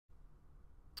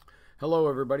Hello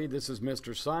everybody, this is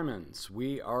Mr. Simons.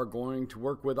 We are going to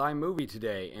work with iMovie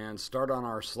today and start on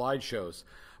our slideshows.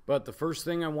 But the first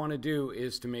thing I want to do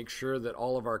is to make sure that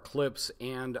all of our clips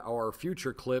and our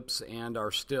future clips and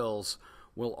our stills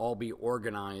will all be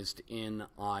organized in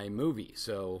iMovie.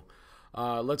 So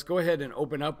let's go ahead and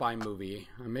open up iMovie.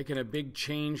 I'm making a big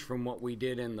change from what we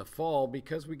did in the fall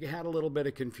because we had a little bit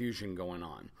of confusion going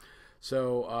on.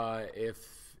 So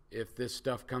if this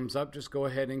stuff comes up, just go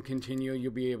ahead and continue.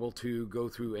 You'll be able to go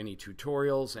through any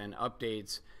tutorials and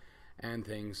updates and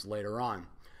things later on.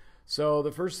 So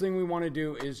the first thing we want to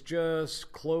do is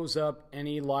just close up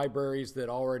any libraries that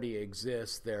already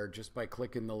exist there just by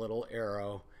clicking the little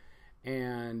arrow,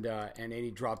 and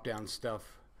any drop-down stuff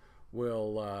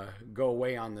will go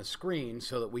away on the screen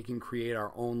so that we can create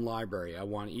our own library. I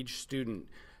want each student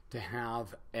to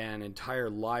have an entire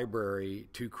library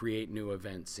to create new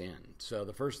events in. So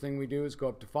the first thing we do is go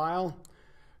up to File,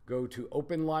 go to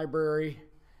Open Library,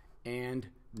 and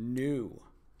New.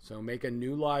 So make a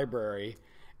new library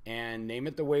and name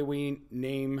it the way we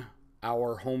name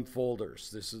our home folders.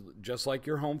 This is just like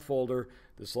your home folder.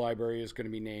 This library is going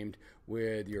to be named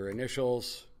with your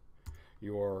initials,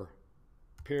 your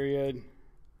period,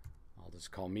 I'll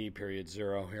just call me period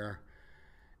 0 here,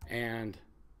 and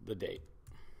the date.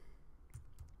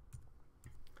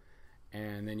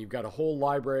 And then you've got a whole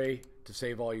library to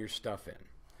save all your stuff in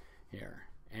here.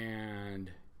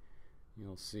 And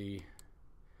you'll see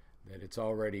that it's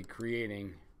already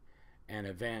creating an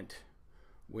event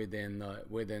within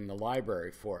the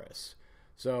library for us.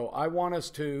 So I want us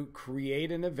to create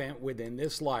an event within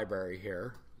this library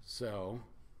here. So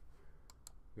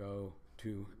go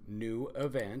to New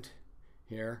Event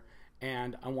here.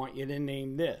 And I want you to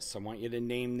name this. I want you to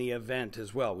name the event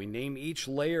as well. We name each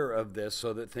layer of this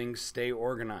so that things stay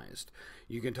organized.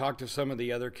 You can talk to some of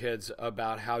the other kids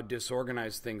about how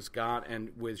disorganized things got and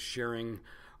with sharing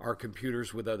our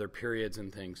computers with other periods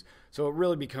and things. So it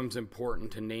really becomes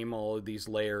important to name all of these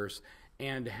layers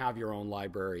and have your own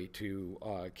library to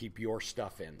keep your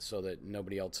stuff in so that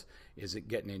nobody else is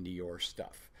getting into your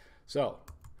stuff. So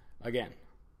again,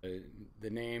 the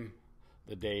name,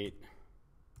 the date,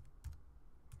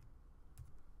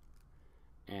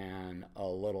 and a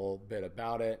little bit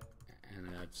about it, and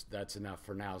that's enough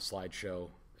for now. Slideshow,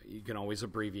 you can always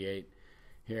abbreviate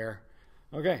here.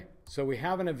 Okay, so we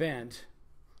have an event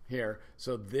here.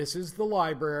 So this is the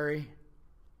library,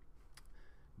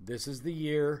 this is the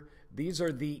year, these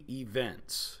are the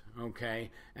events. Okay,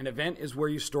 an event is where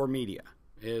you store media,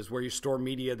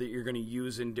 that you're going to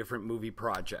use in different movie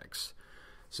projects.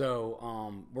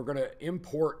 So we're going to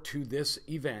import to this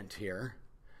event here.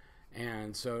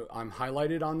 And so I'm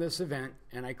highlighted on this event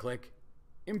and I click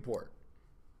Import.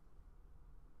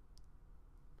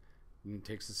 And it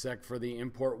takes a sec for the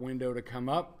import window to come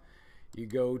up. You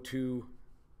go to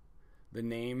the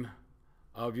name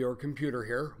of your computer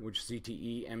here, which is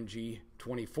CTE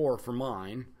MG24 for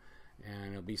mine, and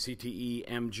it'll be CTE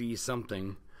MG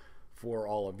something for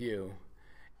all of you.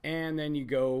 And then you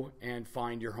go and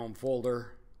find your home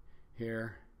folder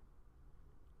here.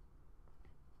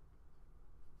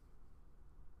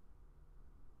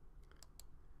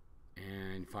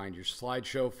 And find your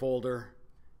slideshow folder.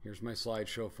 Here's my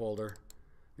slideshow folder.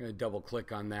 I'm going to double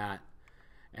click on that.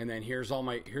 And then here's all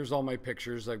my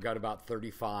pictures. I've got about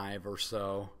 35 or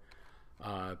so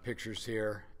pictures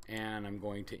here, and I'm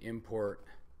going to import.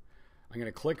 I'm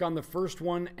going to click on the first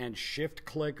one and shift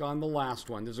click on the last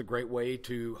one. This is a great way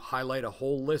to highlight a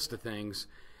whole list of things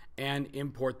and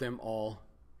import them all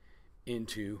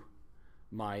into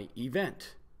my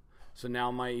event. So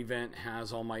now my event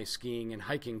has all my skiing and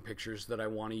hiking pictures that I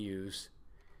want to use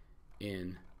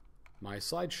in my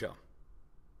slideshow.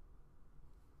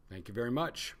 Thank you very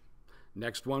much.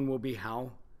 Next one will be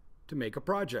how to make a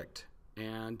project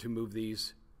and to move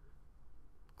these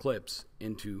clips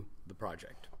into the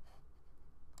project.